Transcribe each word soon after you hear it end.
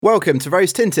Welcome to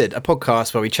Rose Tinted, a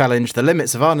podcast where we challenge the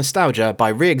limits of our nostalgia by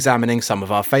re-examining some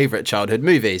of our favourite childhood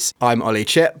movies. I'm Ollie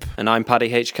Chip. And I'm Paddy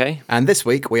HK. And this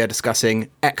week we are discussing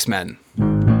X-Men.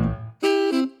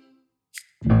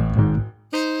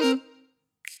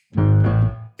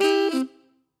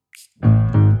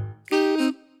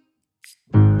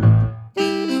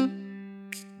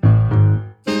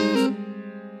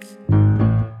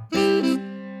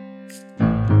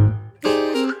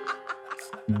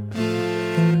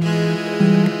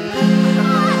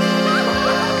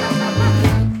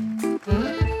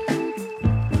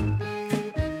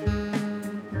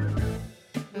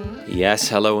 Yes,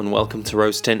 hello and welcome to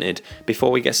Rose Tinted.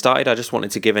 Before we get started, I just wanted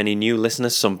to give any new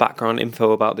listeners some background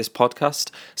info about this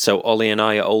podcast. So Ollie and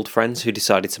I are old friends who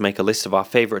decided to make a list of our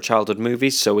favourite childhood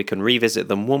movies so we can revisit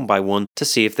them one by one to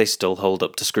see if they still hold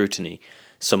up to scrutiny.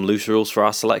 Some loose rules for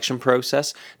our selection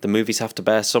process. The movies have to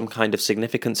bear some kind of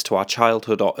significance to our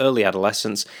childhood or early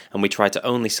adolescence, and we try to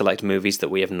only select movies that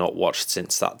we have not watched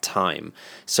since that time.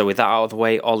 So with that out of the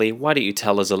way, Ollie, why don't you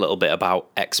tell us a little bit about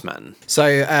X-Men? So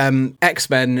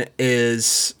X-Men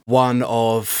is one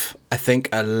of, I think,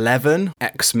 11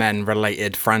 X-Men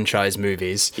related franchise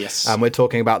movies. Yes. We're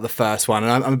talking about the first one,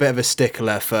 and I'm a bit of a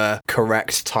stickler for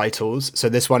correct titles. So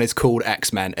this one is called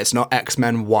X-Men. It's not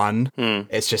X-Men 1,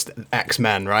 it's just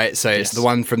X-Men, right? So it's the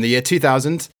one from the year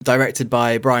 2000, directed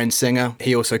by Bryan Singer.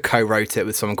 He also co-wrote it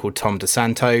with someone called Tom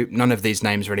DeSanto. None of these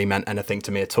names really meant anything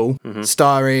to me at all.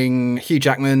 Starring Hugh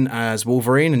Jackman as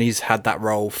Wolverine, and he's had that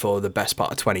role for the best part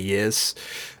of 20 years.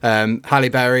 Halle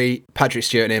Berry, Patrick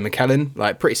Stewart and Ian McKellen,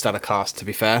 like pretty stellar cast to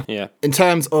be fair. Yeah. In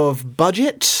terms of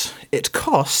budget, it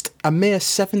cost a mere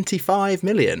 75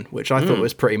 million, which I thought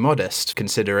was pretty modest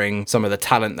considering some of the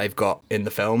talent they've got in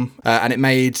the film. And it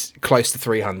made close to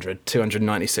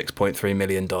 $296.3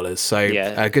 million. So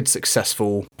a good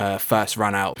successful first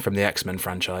run out from the X-Men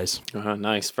franchise.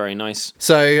 Nice, very nice.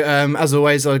 So as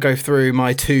always, I'll go through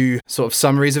my two sort of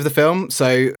summaries of the film.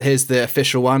 So here's the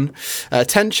official one.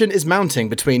 Tension is mounting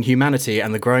between humanity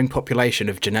and the growing population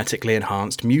of genetically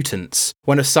enhanced mutants.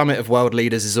 When a summit of world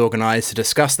leaders is organised to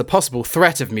discuss the possible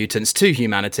threat of mutants to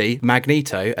humanity,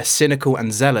 Magneto, a cynical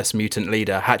and zealous mutant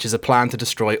leader, hatches a plan to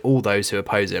destroy all those who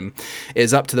oppose him. It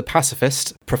is up to the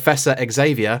pacifist, Professor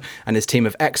Xavier, and his team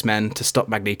of X-Men to stop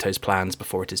Magneto's plans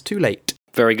before it is too late.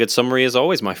 Very good summary as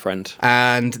always, my friend.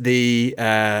 And the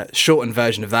shortened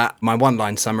version of that, my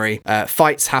one-line summary,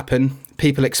 fights happen.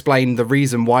 People explain the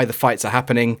reason why the fights are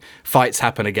happening. Fights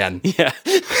happen again. Yeah.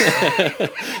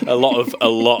 a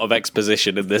lot of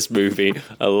exposition in this movie.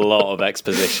 A lot of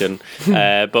exposition.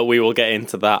 But we will get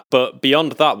into that. But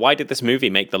beyond that, why did this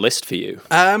movie make the list for you?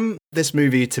 This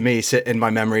movie, to me, in my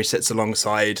memory, sits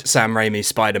alongside Sam Raimi's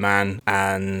Spider-Man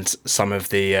and some of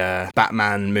the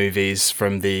Batman movies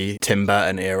from the Tim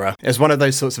Burton era. It's one of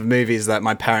those sorts of movies that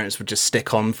my parents would just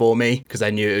stick on for me because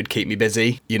they knew it would keep me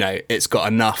busy. You know, it's got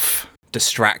enough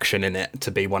distraction in it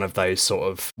to be one of those sort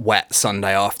of wet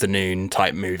Sunday afternoon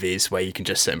type movies where you can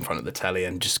just sit in front of the telly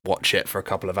and just watch it for a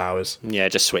couple of hours. Yeah,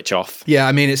 just switch off. Yeah,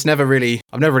 I mean, I've never really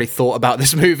thought about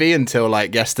this movie until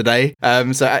like yesterday.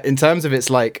 So in terms of its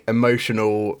like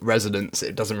emotional resonance,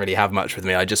 it doesn't really have much with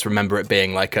me. I just remember it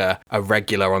being like a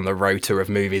regular on the rota of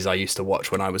movies I used to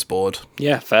watch when I was bored.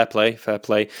 Yeah, fair play.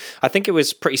 I think it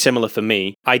was pretty similar for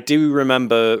me. I do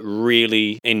remember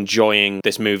really enjoying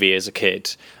this movie as a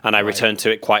kid, and I return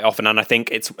to it quite often, and I think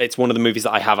it's one of the movies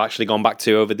that I have actually gone back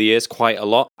to over the years quite a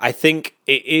lot. I think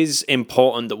it is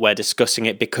important that we're discussing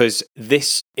it because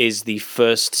this is the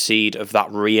first seed of that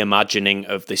reimagining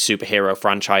of the superhero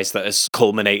franchise that has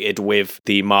culminated with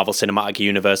the Marvel Cinematic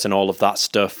Universe and all of that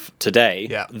stuff today.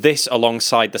 Yeah. This,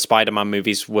 alongside the Spider-Man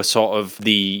movies, were sort of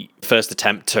the first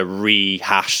attempt to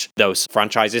rehash those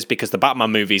franchises because the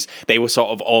Batman movies, they were sort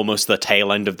of almost the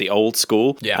tail end of the old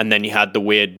school. Yeah. And then you had the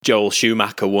weird Joel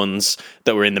Schumacher ones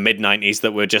that were in the mid-90s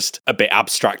that were just a bit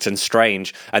abstract and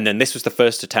strange. And then this was the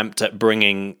first attempt at bringing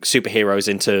superheroes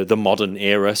into the modern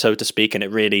era, so to speak, and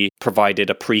it really provided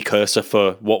a precursor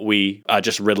for what we are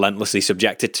just relentlessly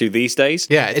subjected to these days.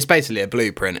 Yeah, it's basically a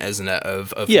blueprint, isn't it,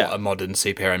 of what a modern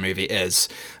superhero movie is.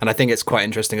 And I think it's quite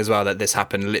interesting as well that this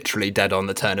happened literally dead on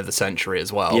the turn of the century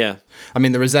as well. Yeah. I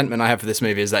mean, the resentment I have for this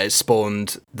movie is that it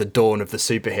spawned the dawn of the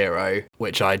superhero,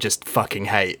 which I just fucking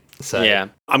hate. So yeah,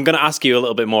 I'm going to ask you a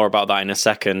little bit more about that in a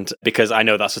second, because I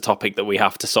know that's a topic that we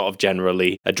have to sort of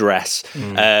generally address.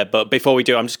 But before we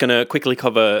do, I'm just going to quickly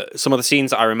cover some of the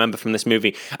scenes that I remember from this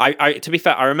movie. To be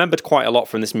fair, I remembered quite a lot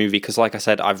from this movie because, like I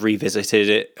said, I've revisited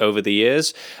it over the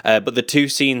years. But the two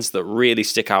scenes that really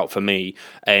stick out for me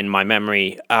in my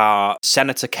memory are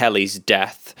Senator Kelly's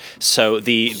death. So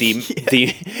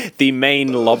the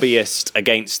main lobbyist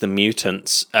against the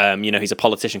mutants, he's a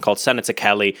politician called Senator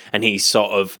Kelly, and he's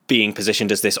sort of being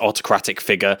positioned as this autocratic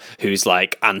figure who's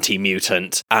like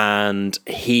anti-mutant, and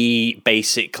he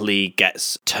basically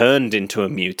gets turned into a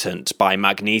mutant by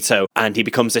Magneto, and he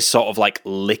becomes this sort of like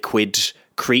liquid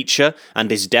creature, and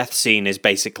his death scene is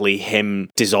basically him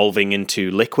dissolving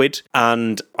into liquid.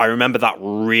 And I remember that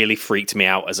really freaked me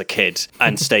out as a kid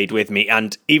and stayed with me.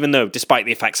 And even though, despite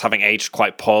the effects having aged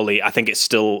quite poorly, I think it's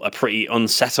still a pretty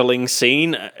unsettling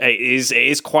scene. It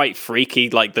is quite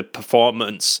freaky. Like, the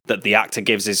performance that the actor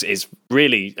gives is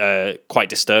really quite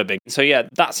disturbing. So yeah,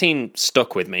 that scene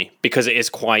stuck with me because it is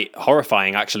quite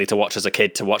horrifying actually to watch as a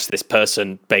kid, to watch this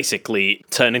person basically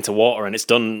turn into water, and it's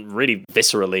done really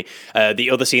viscerally.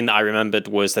 The other scene that I remembered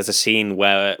was there's a scene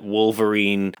where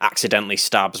Wolverine accidentally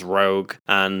stabs Rogue,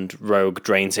 and Rogue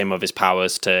drains him of his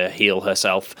powers to heal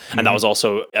herself. And that was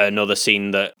also another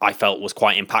scene that I felt was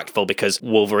quite impactful because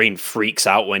Wolverine freaks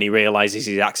out when he realizes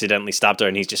he's accidentally stabbed her,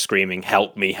 and he's just screaming,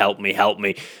 "Help me, help me, help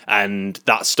me." And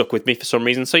that stuck with me for some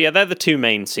reason. So yeah, they're the two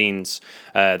main scenes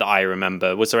that I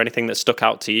remember. Was there anything that stuck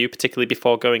out to you, particularly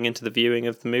before going into the viewing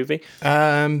of the movie?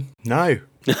 No.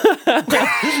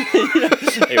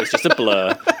 It was just a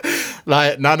blur.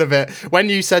 Like, none of it. When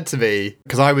you said to me,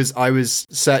 because I was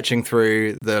searching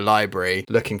through the library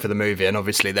looking for the movie, and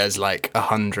obviously there's like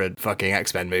 100 fucking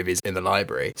X-Men movies in the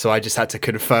library, so I just had to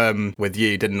confirm with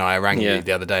you, didn't I? I rang you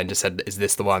the other day and just said, "Is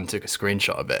this the one?" Took a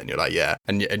screenshot of it, and you're like, "Yeah,"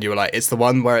 and you were like, "It's the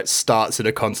one where it starts in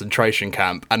a concentration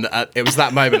camp," and it was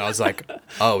that moment I was like,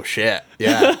 "Oh shit,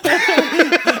 yeah."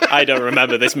 I don't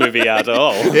remember this movie at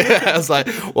all. Yeah, I was like,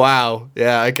 wow,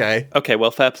 yeah, okay. Okay, well,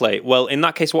 fair play. Well, in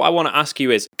that case, what I want to ask you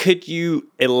is, could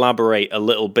you elaborate a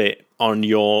little bit on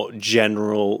your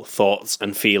general thoughts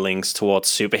and feelings towards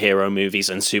superhero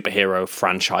movies and superhero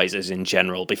franchises in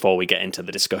general before we get into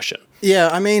the discussion? Yeah,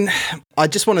 I mean, I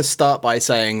just want to start by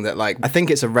saying that, like, I think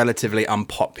it's a relatively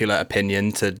unpopular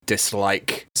opinion to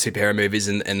dislike superhero movies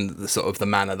in the sort of the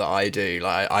manner that I do.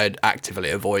 Like, I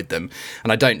actively avoid them.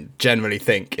 And I don't generally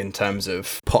think, in terms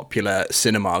of popular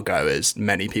cinema goers,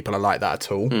 many people are like that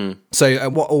at all. So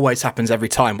what always happens every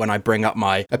time when I bring up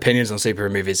my opinions on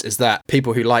superhero movies is that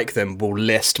people who like them will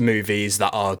list movies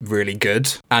that are really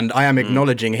good. And I am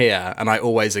acknowledging here, and I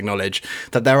always acknowledge,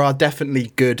 that there are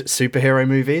definitely good superhero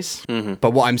movies.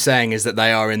 But what I'm saying is that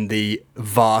they are in the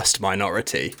vast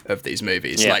minority of these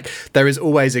movies. Yeah. Like, there is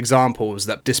always examples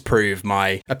that disprove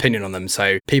my opinion on them.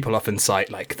 So people often cite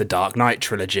like the Dark Knight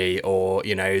trilogy, or,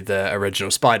 you know, the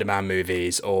original Spider-Man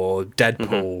movies, or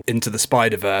Deadpool. Into the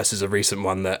Spider-Verse is a recent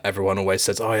one that everyone always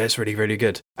says, "Oh yeah, it's really, really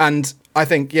good." And I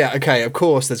think, yeah, okay, of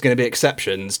course there's going to be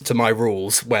exceptions to my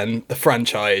rules when the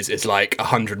franchise is like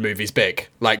 100 movies big.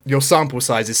 Like, your sample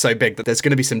size is so big that there's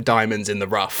going to be some diamonds in the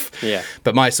rough. Yeah.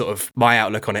 But my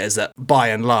outlook on it is that, by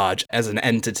and large, as an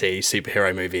entity,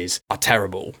 superhero movies are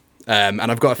terrible. And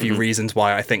I've got a few reasons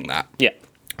why I think that. Yeah.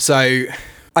 So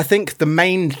I think the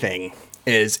main thing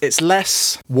is it's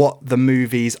less what the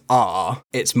movies are,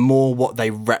 it's more what they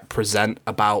represent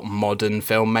about modern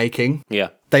filmmaking. Yeah.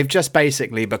 They've just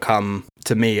basically become,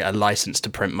 to me, a license to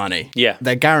print money. Yeah.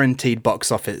 They're guaranteed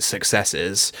box office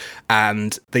successes,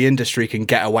 and the industry can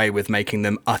get away with making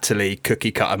them utterly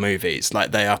cookie-cutter movies.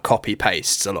 Like, they are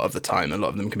copy-pastes a lot of the time. A lot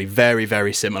of them can be very,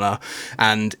 very similar,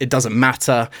 and it doesn't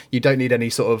matter. You don't need any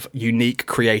sort of unique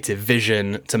creative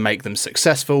vision to make them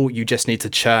successful. You just need to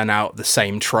churn out the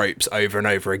same tropes over and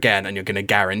over again, and you're going to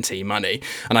guarantee money.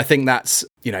 And I think that's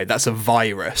a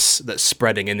virus that's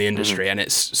spreading in the industry, and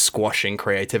it's squashing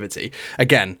creativity.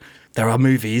 Again, there are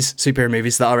movies, superhero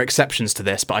movies, that are exceptions to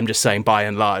this, but I'm just saying, by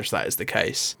and large, that is the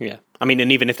case. Yeah. I mean,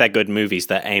 and even if they're good movies,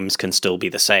 their aims can still be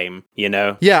the same, you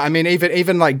know? Yeah, I mean,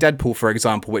 even like Deadpool, for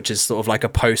example, which is sort of like a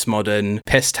postmodern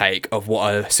piss take of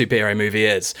what a superhero movie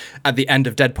is. At the end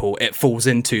of Deadpool, it falls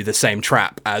into the same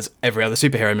trap as every other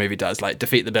superhero movie does, like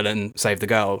defeat the villain, save the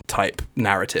girl type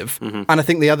narrative. And I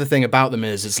think the other thing about them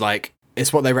is like,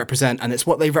 it's what they represent, and it's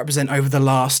what they represent over the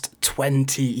last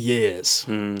 20 years.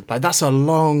 Like, that's a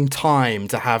long time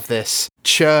to have this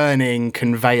churning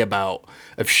conveyor belt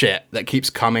of shit that keeps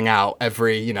coming out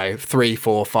every, 3,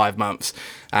 4, 5 months.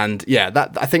 And yeah,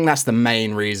 I think that's the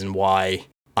main reason why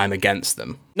I'm against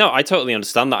them. No, I totally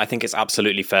understand that. I think it's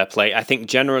absolutely fair play. I think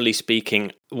generally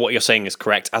speaking, what you're saying is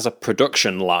correct. As a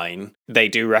production line, they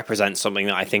do represent something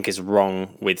that I think is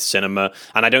wrong with cinema.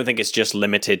 And I don't think it's just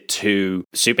limited to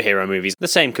superhero movies. The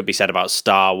same could be said about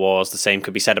Star Wars. The same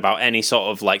could be said about any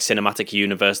sort of like cinematic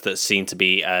universe that's seen to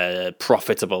be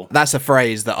profitable. That's a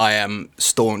phrase that I am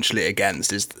staunchly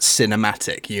against, is the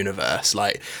cinematic universe.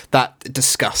 Like, that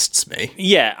disgusts me.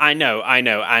 Yeah, I know.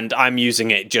 And I'm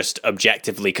using it just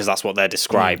objectively because that's what they're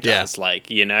described as, like,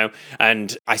 you know.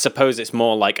 And I suppose it's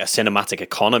more like a cinematic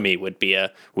economy would be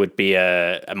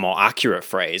a more accurate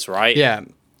phrase, right? Yeah.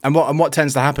 And what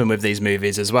tends to happen with these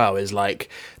movies as well is, like,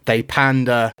 they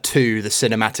pander to the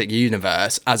cinematic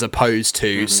universe as opposed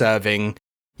to serving,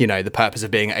 you know, the purpose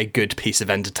of being a good piece of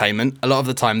entertainment. A lot of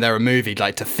the time they're a movie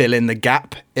like to fill in the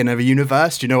gap in a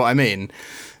universe. Do you know what I mean?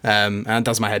 And it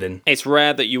does my head in. It's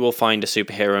rare that you will find a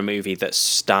superhero movie that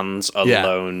stands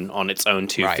alone on its own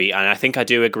two feet, and I think I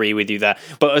do agree with you there.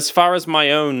 But as far as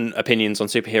my own opinions on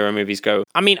superhero movies go,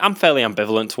 I mean, I'm fairly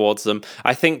ambivalent towards them.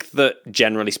 I think that,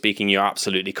 generally speaking, you're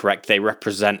absolutely correct. They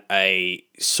represent a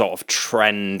sort of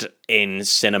trend in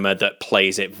cinema that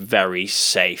plays it very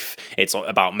safe. It's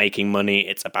about making money.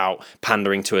 It's about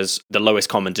pandering to the lowest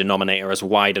common denominator, as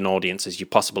wide an audience as you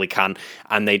possibly can.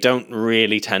 And they don't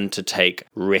really tend to take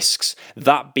risks.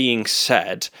 That being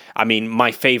said, I mean,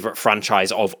 my favorite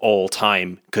franchise of all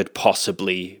time could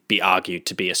possibly be argued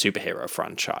to be a superhero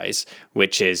franchise,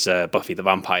 which is Buffy the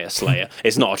Vampire Slayer.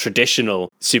 It's not a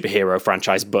traditional superhero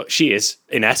franchise, but she is,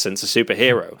 in essence, a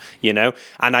superhero, you know?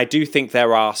 And I do think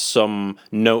there are some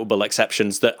notable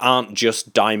exceptions that aren't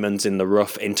just diamonds in the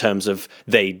rough in terms of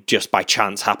they just by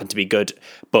chance happen to be good,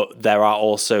 but there are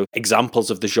also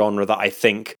examples of the genre that I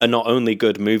think are not only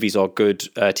good movies or good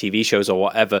TV shows or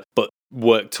whatever, but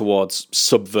work towards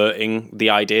subverting the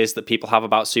ideas that people have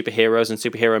about superheroes and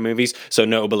superhero movies. So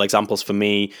notable examples for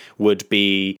me would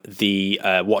be the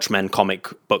Watchmen comic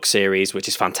book series, which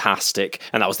is fantastic.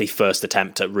 And that was the first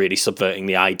attempt at really subverting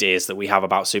the ideas that we have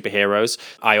about superheroes.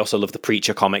 I also love the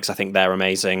Preacher comics. I think they're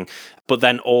amazing. But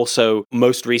then also,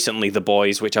 most recently, The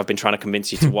Boys, which I've been trying to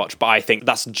convince you to watch. But I think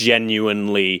that's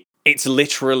genuinely, it's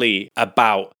literally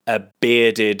about a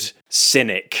bearded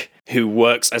cynic who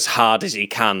works as hard as he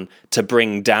can to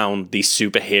bring down the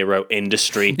superhero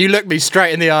industry. You looked me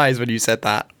straight in the eyes when you said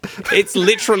that. It's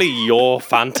literally your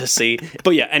fantasy.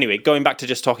 But yeah, anyway, going back to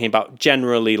just talking about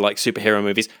generally like superhero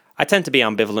movies, I tend to be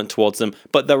ambivalent towards them,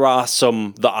 but there are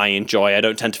some that I enjoy. I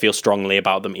don't tend to feel strongly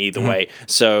about them either way.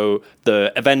 So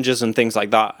the Avengers and things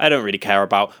like that, I don't really care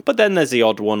about. But then there's the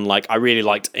odd one, like I really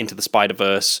liked Into the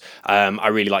Spider-Verse. I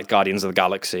really liked Guardians of the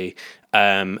Galaxy.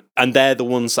 And they're the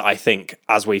ones that I think,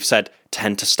 as we've said,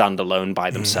 tend to stand alone by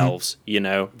themselves, you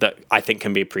know, that I think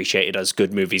can be appreciated as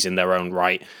good movies in their own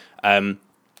right.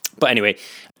 But anyway,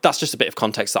 that's just a bit of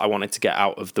context that I wanted to get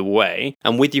out of the way.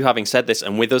 And with you having said this,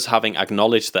 and with us having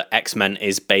acknowledged that X-Men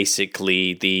is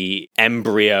basically the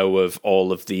embryo of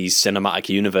all of these cinematic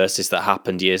universes that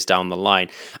happened years down the line,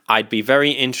 I'd be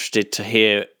very interested to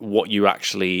hear what you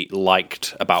actually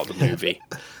liked about the movie.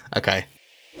 Okay.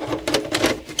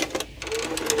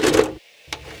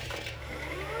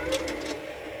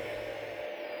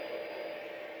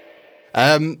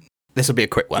 This will be a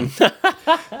quick one.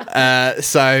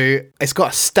 So it's got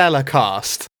a stellar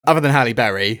cast, other than Halle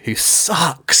Berry, who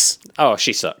sucks. Oh,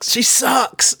 she sucks. She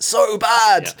sucks so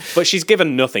bad. Yeah. But she's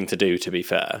given nothing to do, to be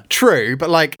fair. True, but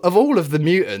like of all of the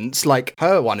mutants, like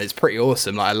her one is pretty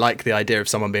awesome. Like I like the idea of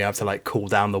someone being able to like cool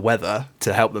down the weather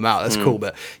to help them out. That's cool,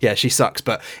 but yeah, she sucks.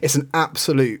 But it's an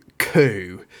absolute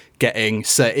coup getting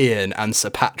Sir Ian and Sir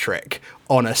Patrick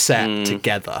on a set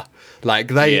together. Like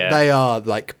they are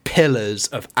like pillars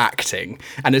of acting,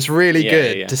 and it's really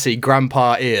good to see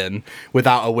Grandpa Ian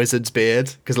without a wizard's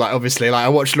beard, because like obviously like I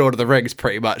watched Lord of the Rings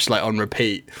pretty much like on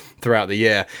repeat throughout the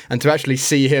year, and to actually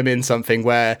see him in something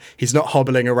where he's not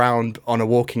hobbling around on a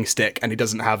walking stick and he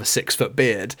doesn't have a 6-foot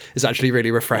beard is actually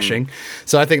really refreshing.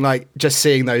 So I think like just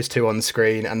seeing those two on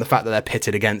screen and the fact that they're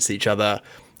pitted against each other.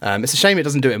 It's a shame it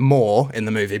doesn't do it more in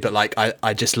the movie, but like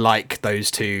I just like those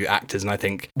two actors, and I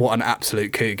think what an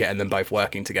absolute coup getting them both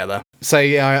working together. So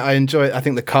yeah, I enjoy. I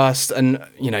think the cast, and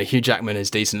you know, Hugh Jackman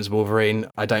is decent as Wolverine.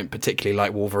 I don't particularly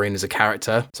like Wolverine as a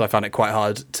character, so I found it quite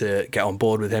hard to get on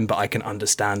board with him. But I can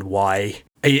understand why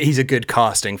He's a good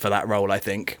casting for that role, I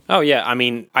think. Oh, yeah. I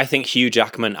mean, I think Hugh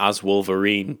Jackman as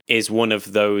Wolverine is one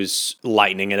of those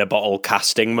lightning in a bottle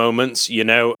casting moments. You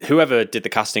know, whoever did the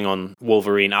casting on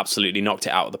Wolverine absolutely knocked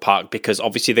it out of the park, because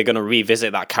obviously they're going to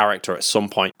revisit that character at some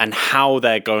point, and how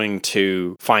they're going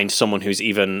to find someone who's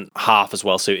even half as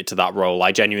well suited to that role,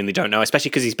 I genuinely don't know, especially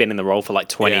because he's been in the role for like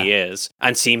 20 years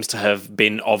and seems to have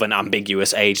been of an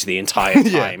ambiguous age the entire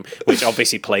time, which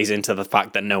obviously plays into the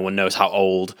fact that no one knows how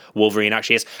old Wolverine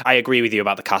actually is. I agree with you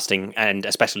about the casting, and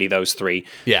especially those three.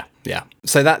 Yeah.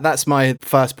 So that's my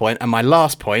first point, and my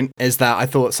last point is that I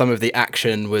thought some of the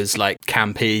action was like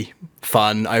campy,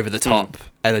 fun, over the top,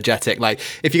 energetic. Like,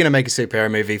 if you're going to make a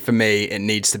superhero movie, for me, it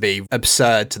needs to be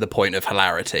absurd to the point of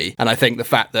hilarity. And I think the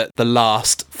fact that the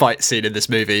last fight scene in this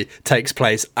movie takes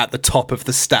place at the top of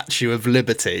the Statue of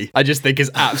Liberty, I just think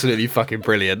is absolutely fucking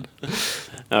brilliant.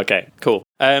 Okay, cool.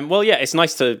 Well, yeah, it's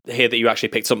nice to hear that you actually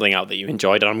picked something out that you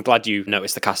enjoyed, and I'm glad you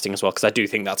noticed the casting as well, because I do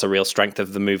think that's a real strength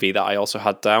of the movie that I also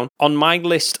had down. On my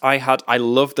list, I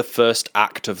love the first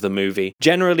act of the movie.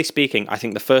 Generally speaking, I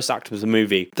think the first act of the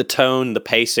movie, the tone, the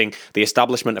pacing, the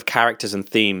establishment of characters and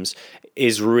themes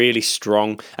is really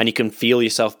strong, and you can feel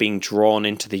yourself being drawn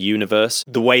into the universe.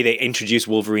 The way they introduce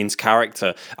Wolverine's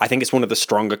character, I think it's one of the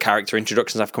stronger character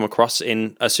introductions I've come across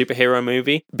in a superhero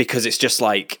movie, because it's just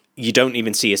like, you don't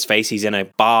even see his face. He's in a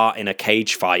bar in a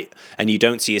cage fight, and you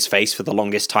don't see his face for the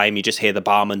longest time. You just hear the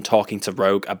barman talking to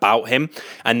Rogue about him,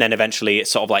 and then eventually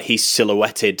it's sort of like he's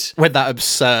silhouetted with that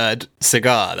absurd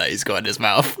cigar that he's got in his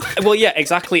mouth. Well, yeah,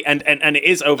 exactly, and it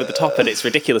is over the top and it's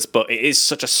ridiculous, but it is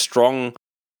such a strong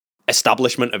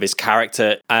establishment of his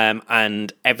character,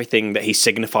 and everything that he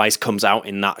signifies comes out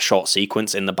in that short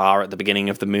sequence in the bar at the beginning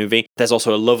of the movie. There's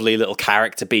also a lovely little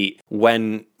character beat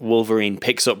when Wolverine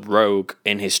picks up Rogue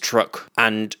in his truck,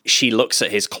 and she looks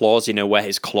at his claws, you know, where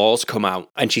his claws come out,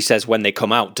 and she says, when they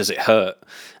come out, does it hurt?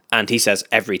 And he says,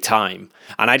 every time.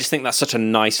 And I just think that's such a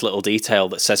nice little detail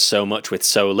that says so much with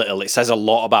so little. It says a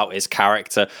lot about his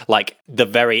character. Like, the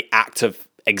very act of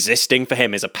existing for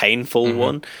him is a painful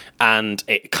one, and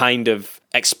it kind of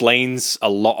explains a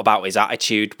lot about his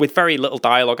attitude with very little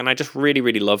dialogue, and I just really,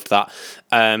 really loved that.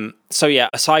 So yeah,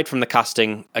 aside from the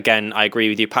casting, again, I agree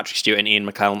with you. Patrick Stewart and Ian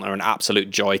McKellen are an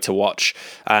absolute joy to watch,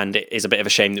 and it is a bit of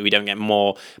a shame that we don't get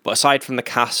more. But aside from the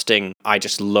casting, I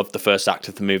just loved the first act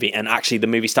of the movie, and actually the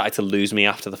movie started to lose me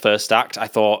after the first act. I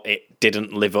thought it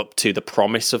didn't live up to the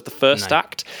promise of the first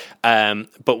act,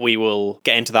 but we will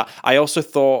get into that. I also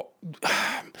thought,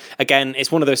 again,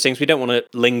 it's one of those things, we don't want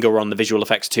to linger on the visual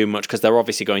effects too much, because they're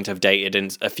obviously going to have dated in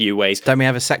a few ways. Don't we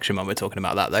have a section when we're talking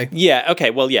about that, though? Yeah, okay,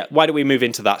 well, yeah, why don't we move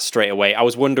into that straight away? I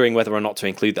was wondering whether or not to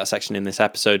include that section in this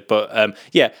episode, but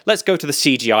yeah, let's go to the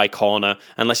CGI corner,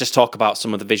 and let's just talk about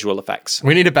some of the visual effects.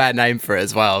 We need a better name for it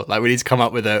as well. Like, we need to come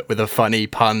up with a funny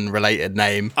pun-related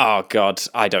name. Oh, God,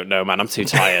 I don't know, man, I'm too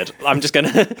tired. I'm just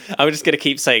gonna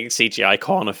keep saying CGI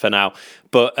corner for now.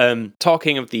 But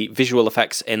talking of the visual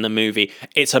effects in the movie,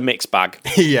 it's a mixed bag.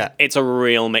 Yeah. It's a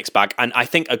real mixed bag. And I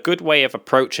think a good way of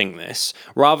approaching this,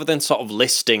 rather than sort of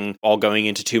listing or going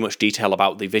into too much detail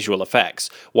about the visual effects,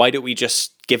 why don't we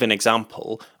just give an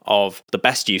example of the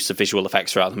best use of visual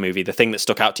effects throughout the movie, the thing that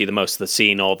stuck out to you the most, the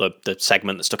scene or the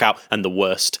segment that stuck out, and the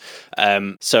worst.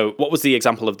 So what was the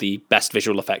example of the best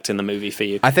visual effect in the movie for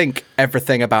you? I think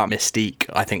everything about Mystique,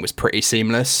 I think, was pretty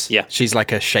seamless. Yeah. She's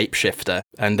like a shapeshifter,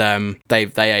 and they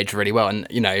age really well. And,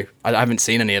 you know, I haven't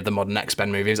seen any of the modern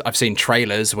X-Men movies. I've seen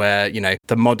trailers where, you know,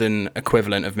 the modern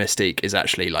equivalent of Mystique is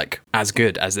actually like as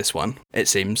good as this one, it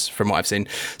seems, from what I've seen.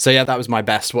 So yeah, that was my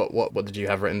best. What did you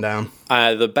have written down?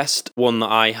 The best one that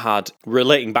I had,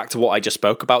 relating back to what I just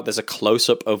spoke about, there's a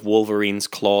close-up of Wolverine's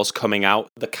claws coming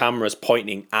out. The camera's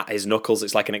pointing at his knuckles.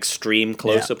 It's like an extreme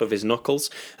close-up of his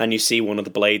knuckles, and you see one of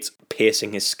the blades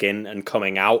piercing his skin and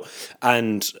coming out.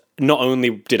 And not only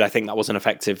did I think that was an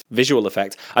effective visual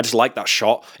effect, I just liked that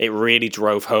shot. It really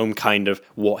drove home kind of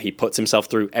what he puts himself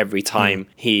through every time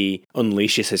he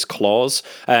unleashes his claws.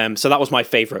 So that was my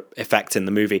favourite effect in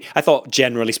the movie. I thought,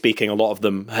 generally speaking, a lot of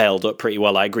them held up pretty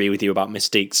well. I agree with you about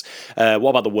Mystique's. What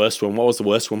about the worst one? What was the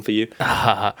worst one for you?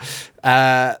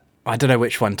 I don't know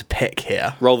which one to pick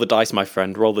here. Roll the dice, my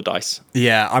friend. Roll the dice.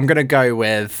 Yeah, I'm going to go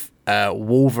with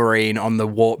Wolverine on the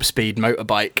warp speed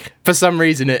motorbike. For some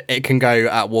reason, it can go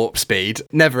at warp speed.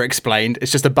 Never explained.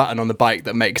 It's just a button on the bike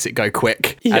that makes it go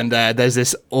quick. Yeah. And there's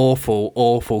this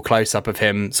awful close-up of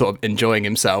him sort of enjoying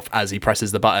himself as he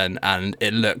presses the button, and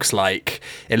it looks like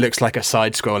a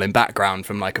side-scrolling background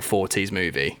from like a 40s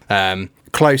movie.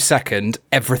 Close second,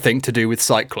 everything to do with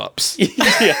Cyclops.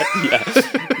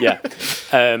 Yeah.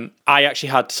 I actually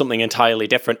had something entirely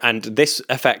different, and this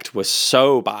effect was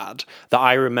so bad that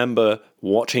I remember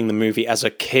watching the movie as a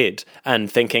kid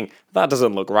and thinking, that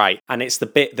doesn't look right. And it's the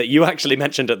bit that you actually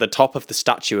mentioned at the top of the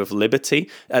Statue of Liberty,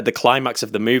 at the climax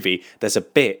of the movie. There's a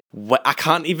bit where I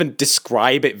can't even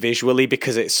describe it visually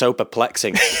because it's so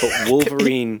perplexing. But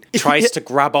Wolverine tries to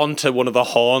grab onto one of the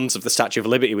horns of the Statue of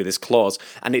Liberty with his claws.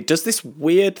 And it does this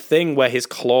weird thing where his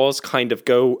claws kind of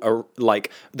go, like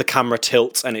the camera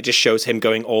tilts and it just shows him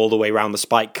going all the way around the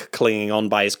spike, clinging on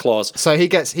by his claws. So he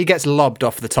gets lobbed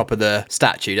off the top of the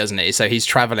statue, doesn't he? So he's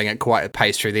traveling at quite a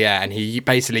pace through the air, and he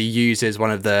basically uses one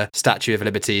of the Statue of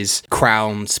Liberty's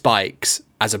crown spikes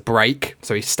as a brake.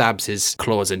 So he stabs his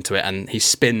claws into it and he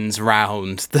spins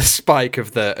round the spike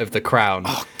of the crown.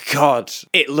 Oh God,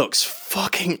 it looks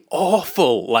fucking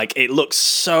awful. Like, it looks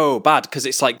so bad because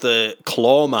it's like the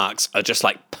claw marks are just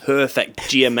like perfect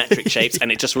geometric shapes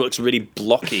and it just looks really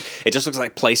blocky. It just looks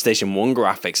like PlayStation 1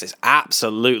 graphics. It's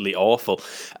absolutely awful.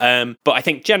 But I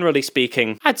think generally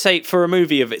speaking, I'd say for a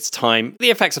movie of its time,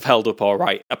 the effects have held up all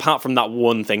right. Apart from that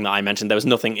one thing that I mentioned, there was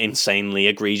nothing insanely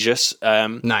egregious.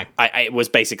 No. It was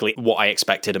basically what I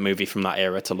expected a movie from that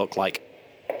era to look like.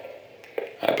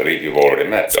 I believe you've already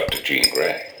met Dr. Jean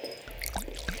Grey.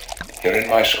 You're in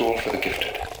my school for the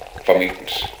gifted, for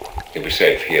mutants. You'll be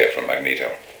safe here from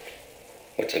Magneto.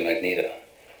 What's a Magneto?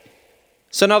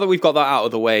 So now that we've got that out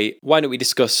of the way, why don't we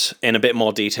discuss in a bit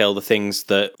more detail the things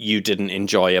that you didn't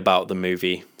enjoy about the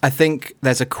movie? I think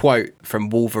there's a quote from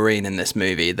Wolverine in this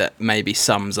movie that maybe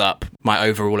sums up my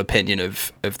overall opinion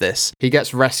of this. He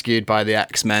gets rescued by the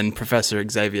X-Men. Professor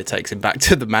Xavier takes him back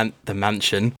to the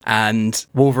mansion, and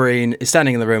Wolverine is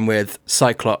standing in the room with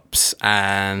Cyclops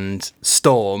and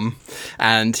Storm,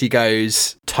 and he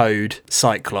goes, "Toad,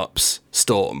 Cyclops,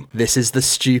 Storm. This is the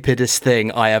stupidest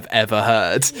thing I have ever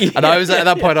heard." And I was at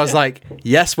that point, I was like,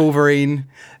 yes, Wolverine.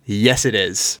 Yes, it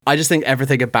is. I just think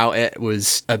everything about it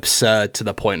was absurd to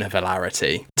the point of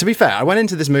hilarity. To be fair, I went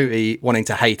into this movie wanting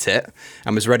to hate it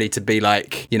and was ready to be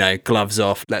like, gloves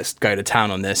off, let's go to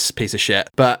town on this piece of shit.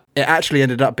 But it actually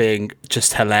ended up being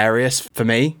just hilarious for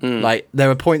me. Like, there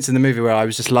were points in the movie where I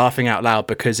was just laughing out loud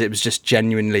because it was just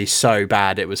genuinely so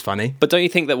bad it was funny. But don't you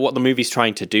think that what the movie's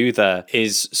trying to do there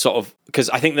is sort of... Because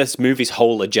I think this movie's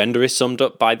whole agenda is summed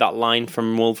up by that line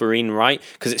from Wolverine, right?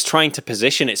 Because it's trying to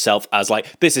position itself as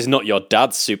like, this is not your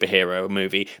dad's superhero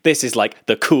movie. This is like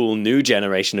the cool new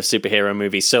generation of superhero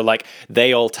movies. So like,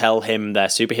 they all tell him their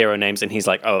superhero names and he's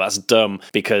like, oh, that's dumb.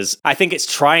 Because I think it's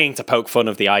trying to poke fun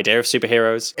of the idea of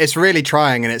superheroes. It's really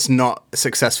trying and it's not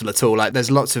successful at all. Like,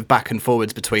 there's lots of back and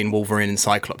forwards between Wolverine and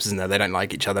Cyclops, isn't there? They don't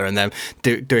like each other and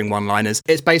they're doing one-liners.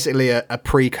 It's basically a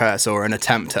precursor or an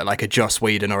attempt at like a Joss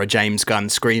Whedon or a James Gunn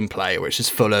screenplay, which is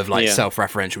full of like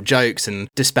self-referential jokes and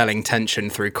dispelling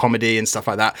tension through comedy and stuff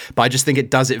like that. But I just think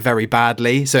it does it very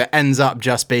badly. So it ends up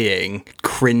just being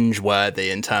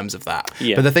cringe-worthy in terms of that.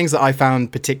 Yeah. But the things that I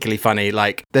found particularly funny,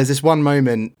 like there's this one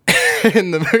moment in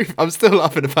the movie, I'm still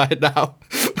laughing about it now.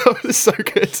 It's so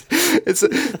good.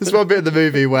 There's one bit of the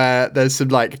movie where there's some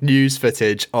like news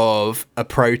footage of a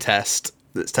protest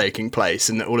that's taking place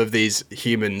and all of these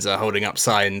humans are holding up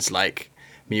signs like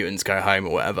mutants go home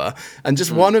or whatever, and just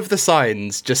one of the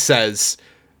signs just says,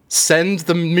 "Send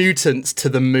the mutants to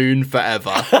the moon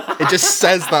forever." It just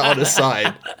says that on a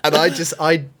sign, and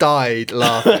I died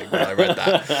laughing when I read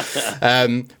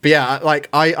that. But yeah, like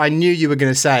I knew you were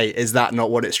going to say, is that not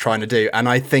what it's trying to do? And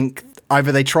I think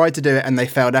either they tried to do it and they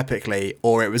failed epically,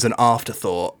 or it was an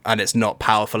afterthought and it's not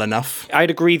powerful enough.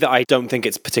 I'd agree that I don't think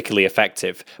it's particularly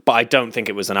effective, but I don't think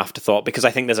it was an afterthought because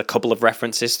I think there's a couple of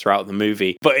references throughout the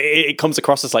movie, but it comes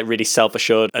across as like really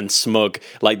self-assured and smug,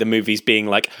 like the movie's being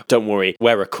like, don't worry,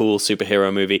 we're a cool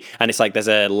superhero movie. And it's like there's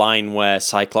a line where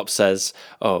Cyclops says,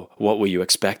 "Oh, what were you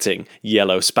expecting?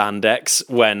 Yellow spandex,"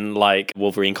 when like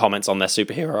Wolverine comments on their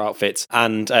superhero outfits.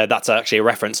 And that's actually a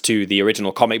reference to the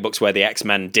original comic books where the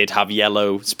X-Men did have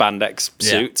yellow spandex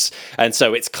suits. And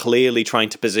so it's clearly trying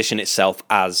to position itself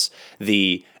as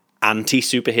the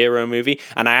anti-superhero movie.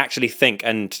 And I actually think,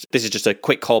 and this is just a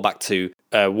quick callback to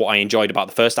what I enjoyed about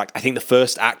the first act, I think the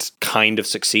first act kind of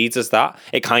succeeds as that.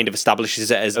 It kind of establishes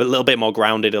it as a little bit more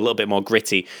grounded, a little bit more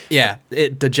gritty. Yeah,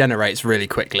 it degenerates really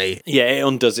quickly. Yeah, it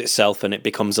undoes itself and it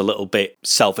becomes a little bit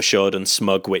self-assured and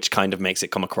smug, which kind of makes it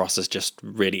come across as just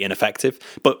really ineffective.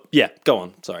 But yeah, go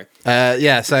on, sorry.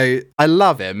 So I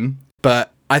love him,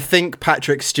 but I think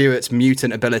Patrick Stewart's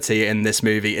mutant ability in this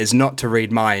movie is not to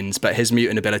read minds, but his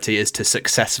mutant ability is to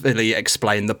successfully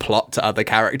explain the plot to other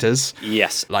characters.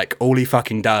 Yes. Like, all he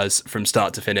fucking does from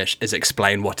start to finish is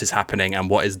explain what is happening and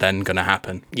what is then going to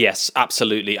happen. Yes,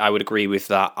 absolutely. I would agree with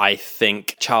that. I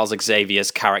think Charles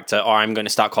Xavier's character, or I'm going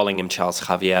to start calling him Charles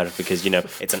Xavier because,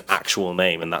 it's an actual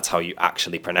name and that's how you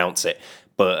actually pronounce it.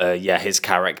 But yeah, his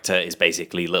character is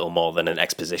basically little more than an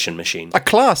exposition machine. A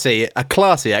classy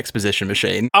exposition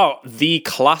machine. Oh, the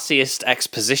classiest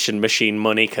exposition machine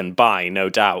money can buy, no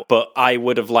doubt. But I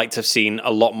would have liked to have seen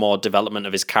a lot more development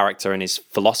of his character and his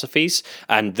philosophies,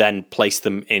 and then place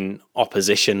them in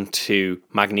opposition to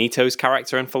Magneto's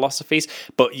character and philosophies.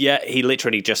 But yeah, he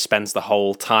literally just spends the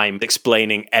whole time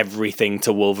explaining everything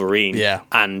to Wolverine. Yeah.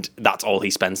 And that's all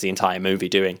he spends the entire movie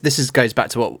doing. This goes back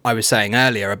to what I was saying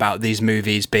earlier about these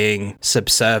movies being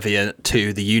subservient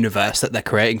to the universe that they're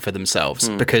creating for themselves.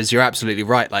 Because you're absolutely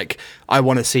right. Like, I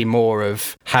want to see more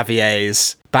of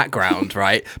Javier's background,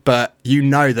 right? But you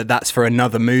know that that's for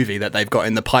another movie that they've got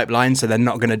in the pipeline, so they're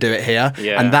not going to do it here.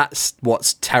 Yeah. And that's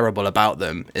what's terrible about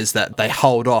them, is that they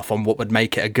hold off on what would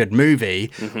make it a good movie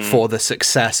for the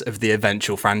success of the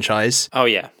eventual franchise. Oh,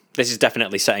 yeah. This is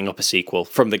definitely setting up a sequel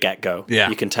from the get-go. Yeah.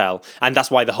 You can tell. And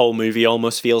that's why the whole movie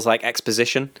almost feels like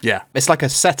exposition. Yeah. It's like a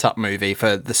setup movie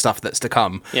for the stuff that's to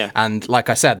come. Yeah. And like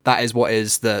I said, that is what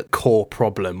is the core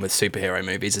problem with superhero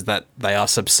movies, is that they are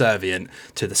subservient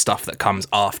to the stuff that comes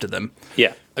after them.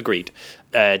 Yeah, agreed.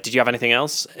 Did you have anything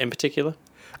else in particular?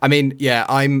 I mean, yeah,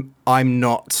 I'm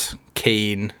not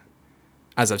keen,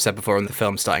 as I've said before, on the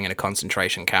film starting in a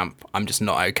concentration camp. I'm just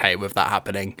not okay with that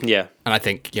happening. Yeah. And I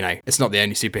think, it's not the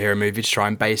only superhero movie to try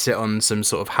and base it on some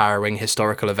sort of harrowing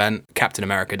historical event. Captain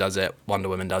America does it, Wonder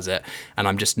Woman does it, and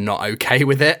I'm just not okay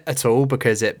with it at all,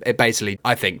 because it basically,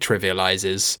 I think,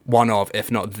 trivializes one of, if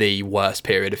not the worst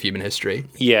period of human history.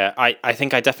 Yeah, I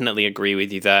think I definitely agree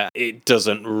with you there. It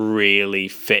doesn't really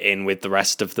fit in with the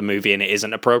rest of the movie, and it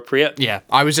isn't appropriate. Yeah,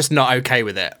 I was just not okay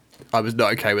with it. I was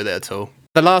not okay with it at all.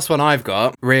 The last one I've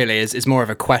got really is more of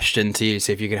a question to you,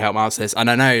 see if you can help answer this.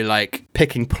 And I know, like,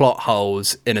 picking plot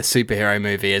holes in a superhero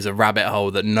movie is a rabbit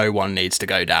hole that no one needs to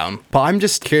go down. But I'm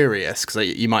just curious, because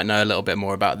you might know a little bit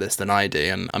more about this than I do,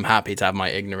 and I'm happy to have my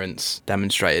ignorance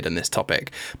demonstrated in this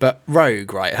topic. But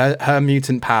Rogue, right, her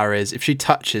mutant power is if she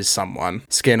touches someone,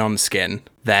 skin on skin,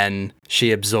 then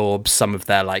she absorbs some of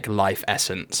their, like, life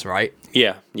essence, right?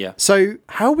 Yeah, yeah. So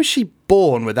how was she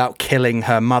born without killing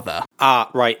her mother? Ah,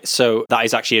 right. So that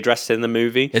is actually addressed in the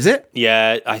movie. Is it?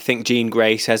 Yeah, I think Jean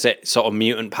Grey says it. Sort of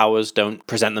mutant powers don't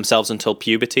present themselves until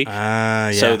puberty.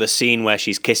 Yeah. So the scene where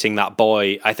she's kissing that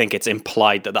boy, I think it's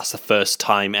implied that that's the first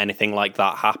time anything like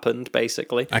that happened,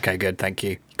 basically. Okay, good, thank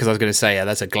you. Because I was going to say, yeah,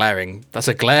 that's a glaring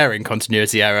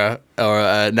continuity error or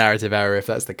a narrative error if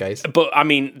that's the case. But I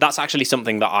mean, that's actually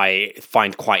something that I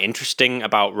find quite interesting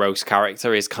about Rogue's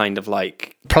character, is kind of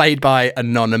like, played by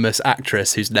anonymous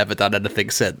actress who's never done anything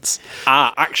since.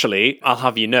 Actually, I'll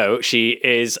have you know, she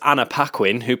is Anna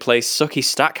Paquin, who plays Sookie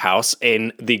Stackhouse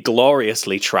in the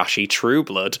gloriously trashy True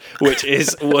Blood, which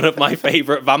is one of my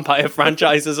favourite vampire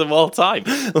franchises of all time.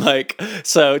 Like,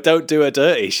 so don't do her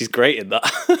dirty. She's great in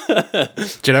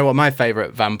that. Do you know what my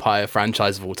favourite vampire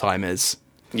franchise of all time is?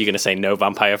 You're going to say no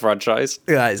vampire franchise?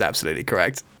 Yeah, that is absolutely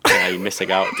correct. Yeah, you're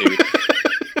missing out, dude.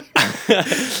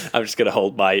 I'm just going to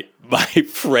hold my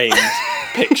framed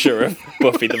picture of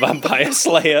Buffy the Vampire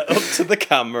Slayer up to the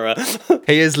camera.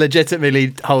 He is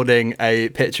legitimately holding a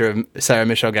picture of Sarah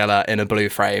Michelle Gellar in a blue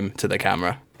frame to the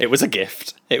camera. It was a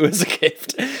gift.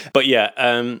 But yeah,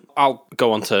 I'll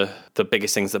go on to the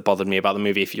biggest things that bothered me about the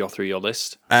movie if you're through your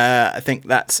list. I think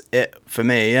that's it for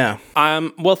me, yeah.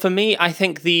 Well, for me, I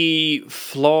think the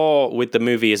flaw with the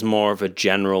movie is more of a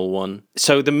general one.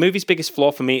 So the movie's biggest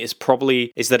flaw for me is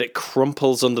that it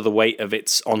crumples under the weight of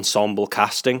its ensemble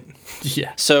casting.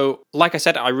 Yeah. So, like I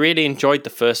said, I really enjoyed the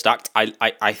first act.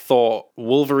 I thought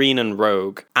Wolverine and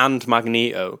Rogue and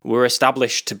Magneto were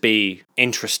established to be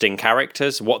interesting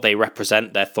characters. What they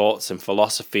represent, their thoughts and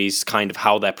philosophies, kind of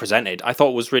how they're presented, I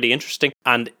thought was really interesting,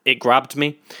 and it grabbed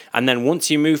me. And then once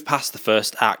you move past the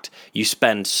first act, you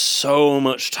spend so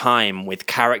much time with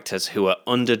characters who are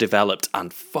underdeveloped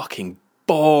and fucking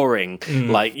boring.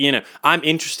 Like, I'm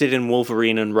interested in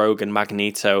Wolverine and Rogue and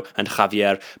Magneto and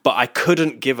Javier, but I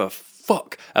couldn't give a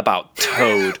fuck about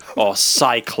Toad or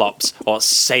Cyclops or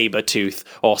Sabretooth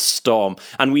or Storm.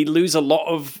 And we lose a lot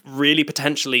of really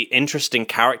potentially interesting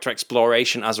character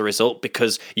exploration as a result,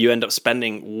 because you end up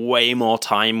spending way more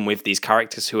time with these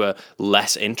characters who are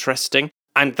less interesting.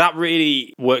 And that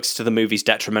really works to the movie's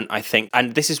detriment, I think.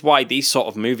 And this is why these sort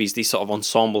of movies, these sort of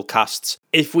ensemble casts,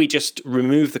 if we just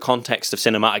remove the context of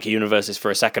cinematic universes for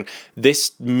a second,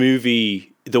 this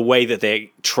movie the way that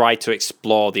they tried to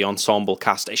explore the ensemble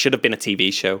cast. It should have been a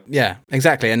TV show. Yeah,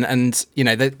 exactly. And you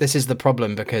know, this is the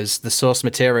problem, because the source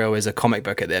material is a comic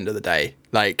book at the end of the day.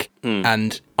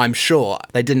 And I'm sure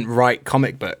they didn't write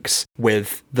comic books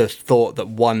with the thought that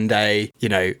one day, you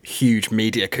know, huge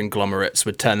media conglomerates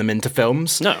would turn them into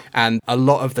films. No. And a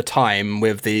lot of the time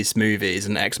with these movies,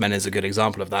 and X-Men is a good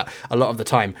example of that, a lot of the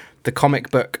time, the comic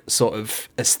book sort of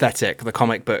aesthetic, the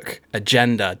comic book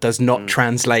agenda does not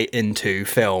translate into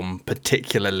film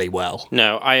particularly well.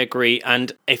 No, I agree.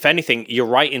 And if anything, you're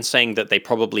right in saying that they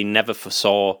probably never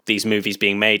foresaw these movies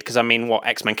being made. Because, I mean,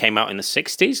 X-Men came out in the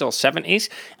 60s or 70s?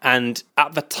 And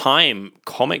at the time,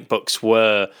 comic books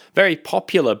were very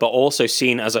popular, but also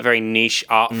seen as a very niche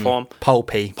art form.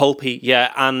 Pulpy,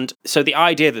 yeah. And so the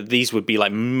idea that these would be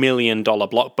like $1 million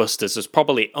blockbusters was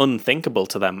probably unthinkable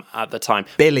to them at the time.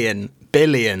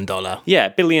 billion dollar. Yeah,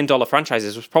 $1 billion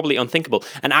franchises was probably unthinkable.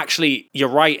 And actually, you're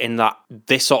right in that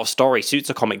this sort of story suits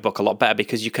a comic book a lot better,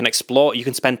 because you can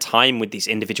spend time with these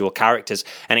individual characters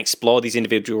and explore these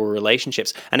individual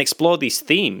relationships and explore these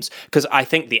themes. Because I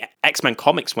think the X-Men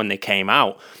comics, when they came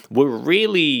out, were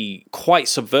really quite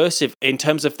subversive in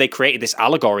terms of they created this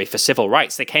allegory for civil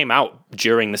rights. They came out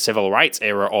during the civil rights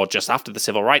era or just after the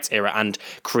civil rights era and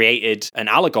created an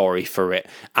allegory for it.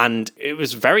 And it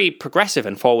was very progressive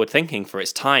and forward-thinking for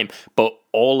its time, but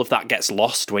all of that gets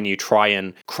lost when you try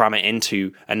and cram it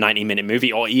into a 90-minute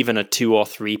movie or even a 2 or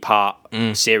 3 part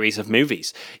series of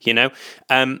movies, you know?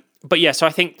 But yeah, so I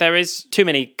think there is too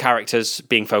many characters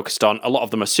being focused on. A lot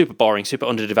of them are super boring, super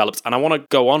underdeveloped. And I want to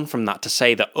go on from that to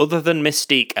say that other than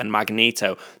Mystique and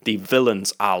Magneto, the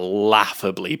villains are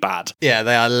laughably bad. Yeah,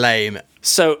 they are lame.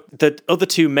 So the other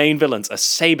 2 main villains are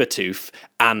Sabretooth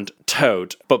and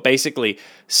Toad. But basically,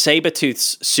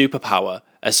 Sabretooth's superpower,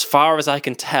 as far as I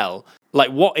can tell,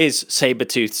 like, what is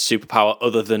Sabretooth's superpower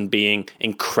other than being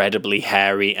incredibly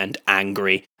hairy and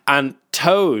angry? And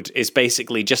Toad is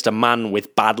basically just a man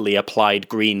with badly applied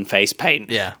green face paint.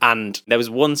 Yeah. And there was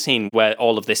one scene where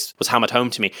all of this was hammered home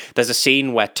to me. There's a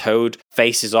scene where Toad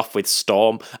faces off with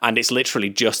Storm, and it's literally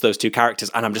just those 2 characters.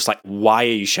 And I'm just like, why are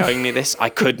you showing me this? I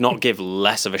could not give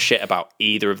less of a shit about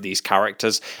either of these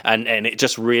characters. And it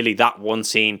just really, that one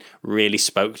scene really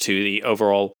spoke to the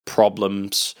overall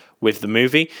problems with the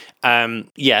movie.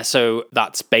 So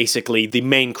that's basically the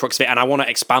main crux of it. And I want to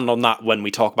expand on that when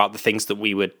we talk about the things that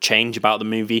we would change about the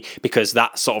movie, because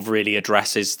that sort of really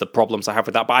addresses the problems I have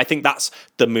with that. But I think that's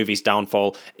the movie's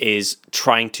downfall, is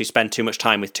trying to spend too much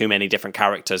time with too many different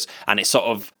characters. And it sort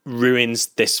of ruins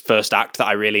this first act that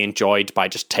I really enjoyed by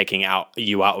just taking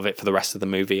you out of it for the rest of the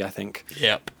movie, I think.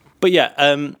 Yep. But yeah,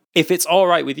 if it's all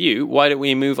right with you, why don't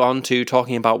we move on to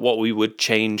talking about what we would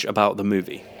change about the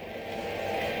movie?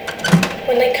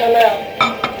 When they come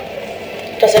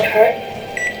out, does it hurt?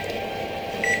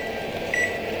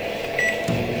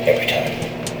 Every time.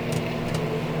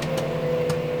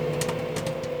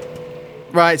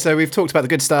 Right, so we've talked about the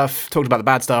good stuff, talked about the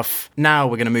bad stuff. Now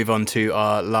we're going to move on to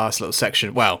our last little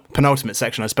section, well, penultimate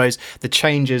section, I suppose, the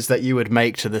changes that you would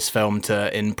make to this film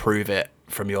to improve it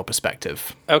from your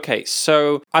perspective. Okay,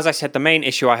 so as I said, the main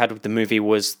issue I had with the movie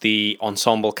was the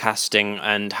ensemble casting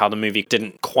and how the movie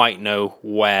didn't quite know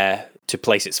where to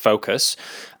place its focus.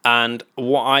 And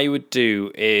what I would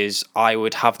do is I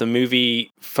would have the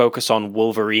movie focus on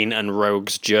Wolverine and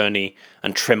Rogue's journey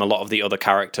and trim a lot of the other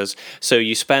characters. So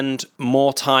you spend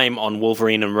more time on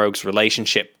Wolverine and Rogue's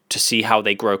relationship to see how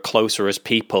they grow closer as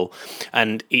people,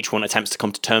 and each one attempts to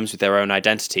come to terms with their own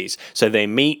identities. So they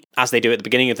meet, as they do at the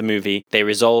beginning of the movie, they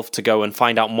resolve to go and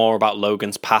find out more about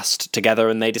Logan's past together,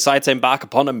 and they decide to embark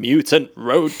upon a mutant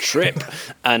road trip.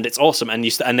 And it's awesome, and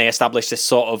they establish this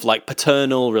sort of like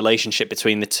paternal relationship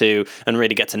between the two and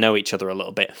really get to know each other a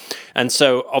little bit. And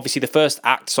so obviously the first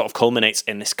act sort of culminates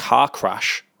in this car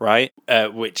crash, right?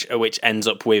 Which ends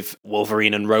up with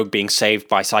Wolverine and Rogue being saved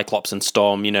by Cyclops and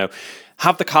Storm, you know.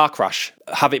 Have the car crash,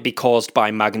 have it be caused by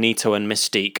Magneto and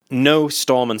Mystique. No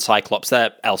Storm and Cyclops,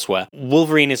 they're elsewhere.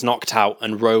 Wolverine is knocked out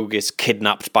and Rogue is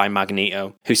kidnapped by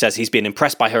Magneto, who says he's been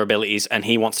impressed by her abilities and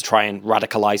he wants to try and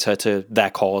radicalize her to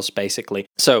their cause, basically.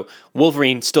 So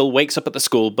Wolverine still wakes up at the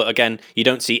school, but again, you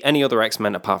don't see any other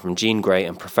X-Men apart from Jean Grey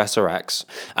and Professor X.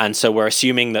 And so we're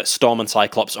assuming that Storm and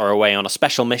Cyclops are away on a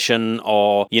special mission,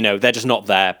 or, you know, they're just not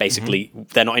there, basically. Mm-hmm.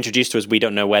 They're not introduced to us, we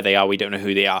don't know where they are, we don't know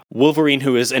who they are. Wolverine,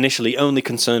 who is initially only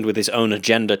concerned with his own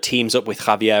agenda, teams up with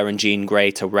Javier and Jean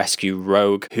Grey to rescue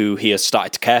Rogue, who he has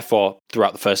started to care for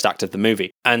throughout the first act of the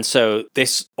movie. And so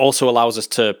this also allows us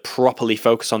to properly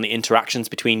focus on the interactions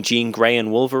between Jean Grey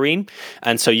and Wolverine.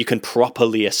 And so you can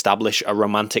properly establish a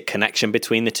romantic connection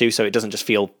between the two, so it doesn't just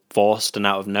feel forced and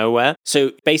out of nowhere.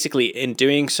 So basically, in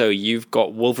doing so, you've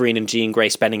got Wolverine and Jean Grey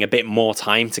spending a bit more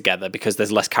time together because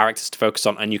there's less characters to focus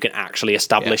on, and you can actually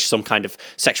establish some kind of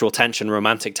sexual tension,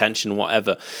 romantic tension,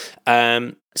 whatever.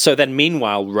 So then,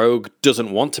 meanwhile, Rogue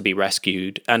doesn't want to be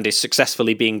rescued and is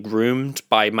successfully being groomed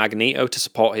by Magneto to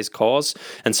support his cause.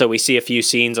 And so we see a few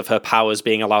scenes of her powers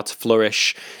being allowed to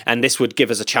flourish, and this would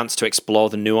give us a chance to explore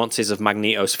the nuances of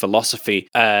Magneto's philosophy,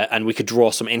 and we could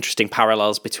draw some interesting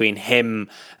parallels between him,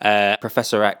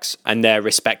 Professor X, and their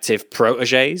respective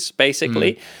protégés,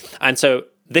 basically. And so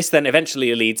this then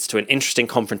eventually leads to an interesting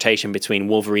confrontation between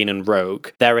Wolverine and Rogue.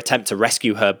 Their attempt to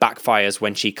rescue her backfires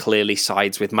when she clearly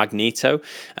sides with Magneto.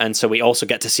 And so we also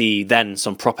get to see then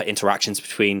some proper interactions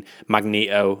between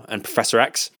Magneto and Professor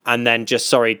X. And then just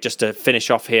to finish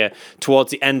off here,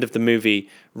 towards the end of the movie,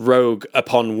 Rogue,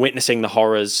 upon witnessing the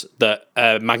horrors that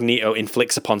Magneto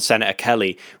inflicts upon Senator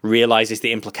Kelly, realizes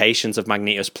the implications of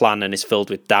Magneto's plan and is filled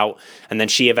with doubt. And then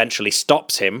she eventually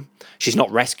stops him. She's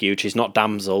not rescued, she's not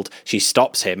damseled, she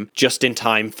stops him just in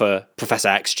time for Professor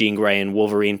X, Jean Grey, and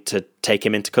Wolverine to take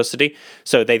him into custody.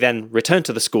 So they then return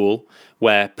to the school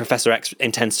where Professor X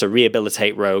intends to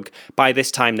rehabilitate Rogue. By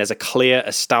this time, there's a clear,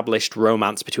 established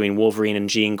romance between Wolverine and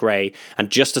Jean Grey,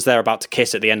 and just as they're about to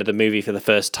kiss at the end of the movie for the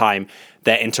first time,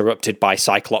 they're interrupted by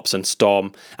Cyclops and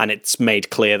Storm, and it's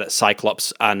made clear that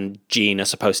Cyclops and Jean are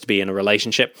supposed to be in a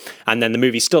relationship. And then the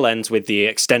movie still ends with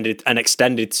an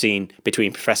extended scene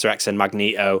between Professor X and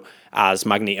Magneto as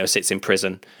Magneto sits in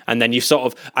prison. And then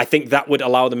I think that would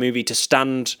allow the movie to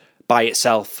stand by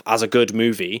itself as a good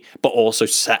movie, but also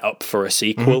set up for a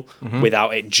sequel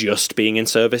without it just being in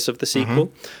service of the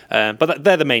sequel. But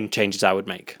they're the main changes I would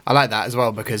make. I like that as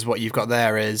well, because what you've got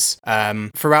there is,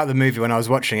 throughout the movie when I was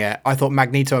watching it, I thought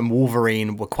Magneto and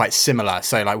Wolverine were quite similar.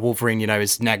 So like Wolverine,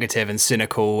 is negative and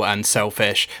cynical and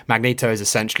selfish. Magneto is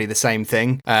essentially the same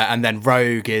thing. And then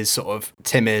Rogue is sort of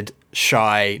timid,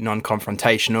 shy,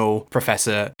 non-confrontational.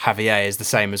 Professor Xavier is the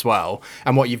same as well.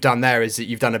 And what you've done there is that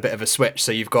you've done a bit of a switch.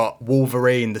 So you've got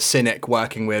Wolverine, the cynic,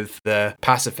 working with the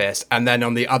pacifist, and then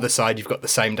on the other side you've got the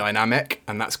same dynamic,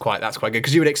 and that's quite good,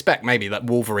 because you would expect maybe that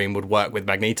Wolverine would work with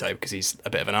Magneto because he's a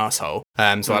bit of an asshole.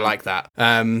 So I like that.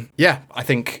 I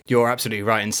think you're absolutely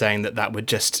right in saying that would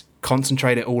just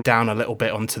concentrate it all down a little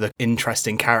bit onto the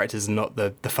interesting characters and not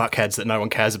the fuckheads that no one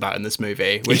cares about in this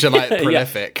movie, which are like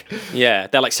prolific. Yeah,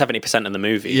 they're like 70% of the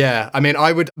movie. Yeah, I mean,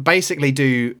 I would basically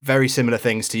do very similar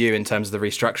things to you in terms of the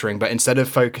restructuring, but instead of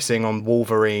focusing on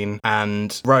Wolverine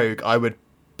and Rogue, I would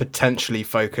potentially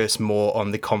focus more on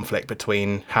the conflict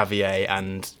between Xavier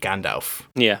and Gandalf.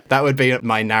 Yeah. That would be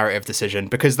my narrative decision,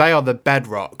 because they are the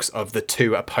bedrocks of the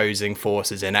two opposing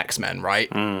forces in X-Men,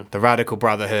 right? The Radical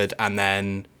Brotherhood and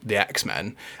then the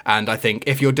X-Men. And I think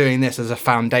if you're doing this as a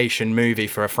foundation movie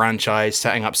for a franchise,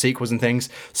 setting up sequels and things,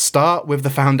 start with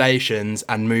the foundations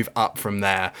and move up from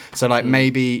there. So like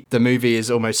maybe the movie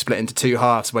is almost split into two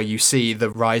halves where you see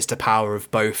the rise to power of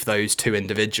both those two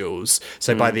individuals.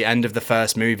 So by the end of the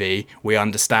first movie, we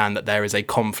understand that there is a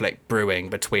conflict brewing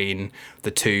between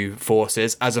the two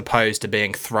forces, as opposed to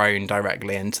being thrown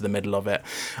directly into the middle of it.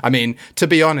 I mean, to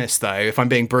be honest though, if I'm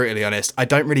being brutally honest, I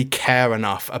don't really care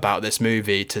enough about this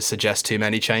movie to suggest too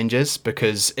many changes,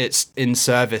 because it's in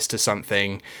service to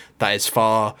something that is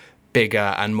far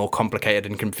bigger and more complicated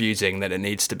and confusing than it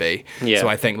needs to be. Yeah. So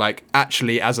I think like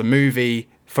actually as a movie,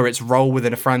 for its role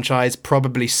within a franchise,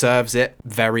 probably serves it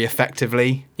very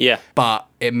effectively. Yeah. But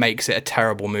it makes it a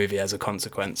terrible movie as a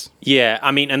consequence. Yeah, I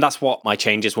mean, and that's what my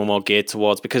changes were more geared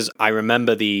towards, because I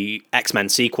remember the X-Men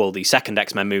sequel, the second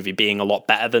X-Men movie, being a lot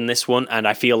better than this one, and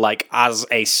I feel like as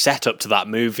a setup to that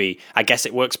movie, I guess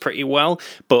it works pretty well,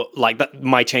 but like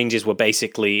my changes were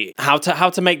basically how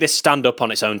to make this stand up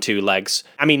on its own two legs.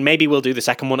 I mean, maybe we'll do the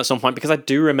second one at some point, because I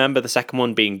do remember the second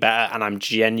one being better, and I'm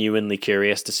genuinely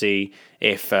curious to see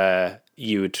if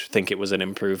you would think it was an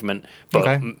improvement,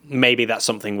 but maybe that's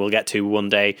something we'll get to one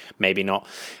day, maybe not.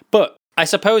 But I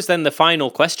suppose then the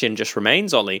final question just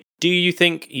remains, Ollie. Do you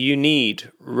think you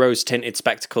need rose-tinted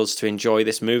spectacles to enjoy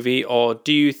this movie, or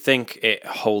do you think it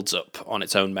holds up on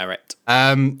its own merit?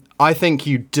 I think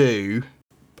you do.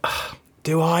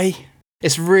 Do I?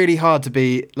 It's really hard to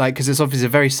be, like, because it's obviously a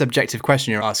very subjective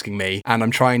question you're asking me, and I'm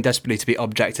trying desperately to be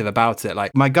objective about it.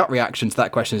 Like, my gut reaction to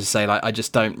that question is to say, like, I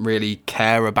just don't really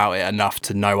care about it enough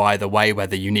to know either way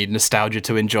whether you need nostalgia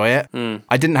to enjoy it.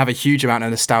 I didn't have a huge amount of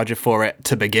nostalgia for it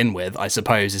to begin with, I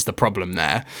suppose, is the problem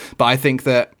there. But I think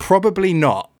that probably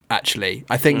not, actually.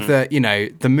 I think that,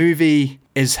 the movie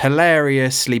is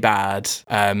hilariously bad,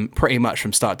 pretty much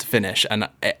from start to finish, and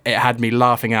it had me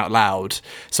laughing out loud.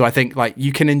 So I think like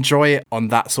you can enjoy it on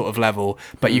that sort of level,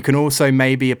 but you can also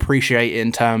maybe appreciate it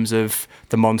in terms of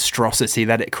the monstrosity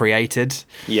that it created.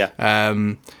 Yeah.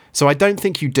 So I don't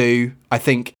think you do. I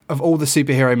think of all the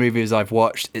superhero movies I've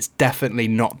watched, it's definitely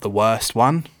not the worst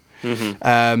one.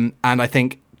 And I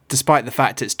think despite the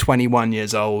fact it's 21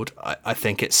 years old, I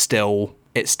think it's still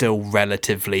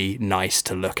relatively nice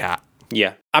to look at.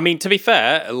 Yeah. I mean, to be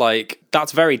fair, like,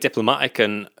 that's very diplomatic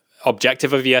and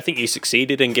objective of you. I think you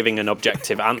succeeded in giving an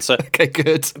objective answer. Okay,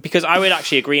 good. Because I would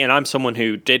actually agree, and I'm someone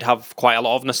who did have quite a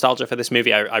lot of nostalgia for this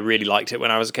movie. I really liked it when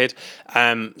I was a kid.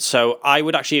 So I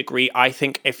would actually agree. I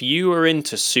think if you were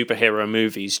into superhero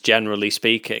movies, generally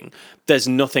speaking, there's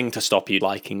nothing to stop you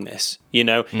liking this. You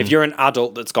know, if you're an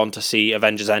adult that's gone to see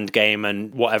Avengers Endgame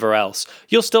and whatever else,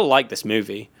 you'll still like this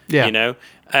movie. Yeah. You know?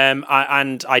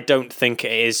 I don't think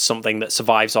it is something that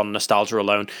survives on nostalgia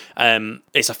alone.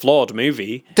 It's a flawed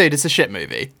movie. Dude, it's a shit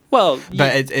movie. Well,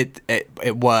 but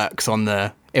it works on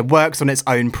its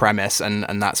own premise,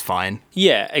 and that's fine.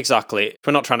 Yeah, exactly.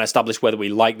 We're not trying to establish whether we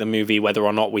like the movie, whether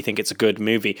or not we think it's a good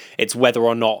movie. It's whether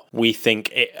or not we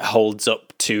think it holds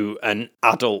up to an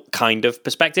adult kind of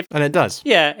perspective. And it does.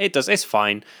 Yeah, it does. It's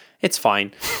fine. It's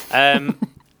fine.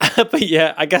 But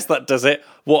yeah, I guess that does it.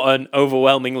 What an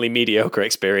overwhelmingly mediocre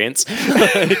experience.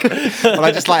 Well,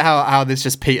 I just like how this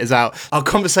just peters out. Our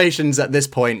conversations at this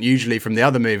point, usually from the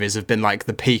other movies, have been like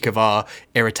the peak of our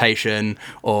irritation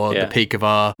or the peak of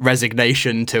our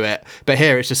resignation to it. But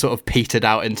here it's just sort of petered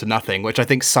out into nothing, which I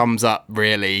think sums up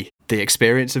really the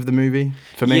experience of the movie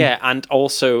for me. Yeah, and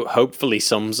also hopefully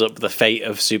sums up the fate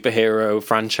of superhero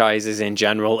franchises in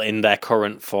general in their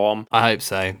current form. I hope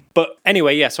so. But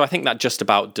anyway, yeah, so I think that just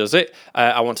about does it.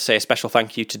 I want to say a special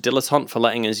thank you to Dilettante for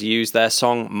letting us use their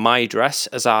song My Dress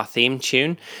as our theme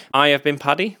tune. I have been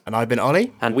Paddy. And I've been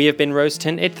Ollie. And we have been Rose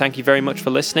Tinted. Thank you very much for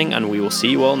listening, and we will see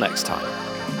you all next time.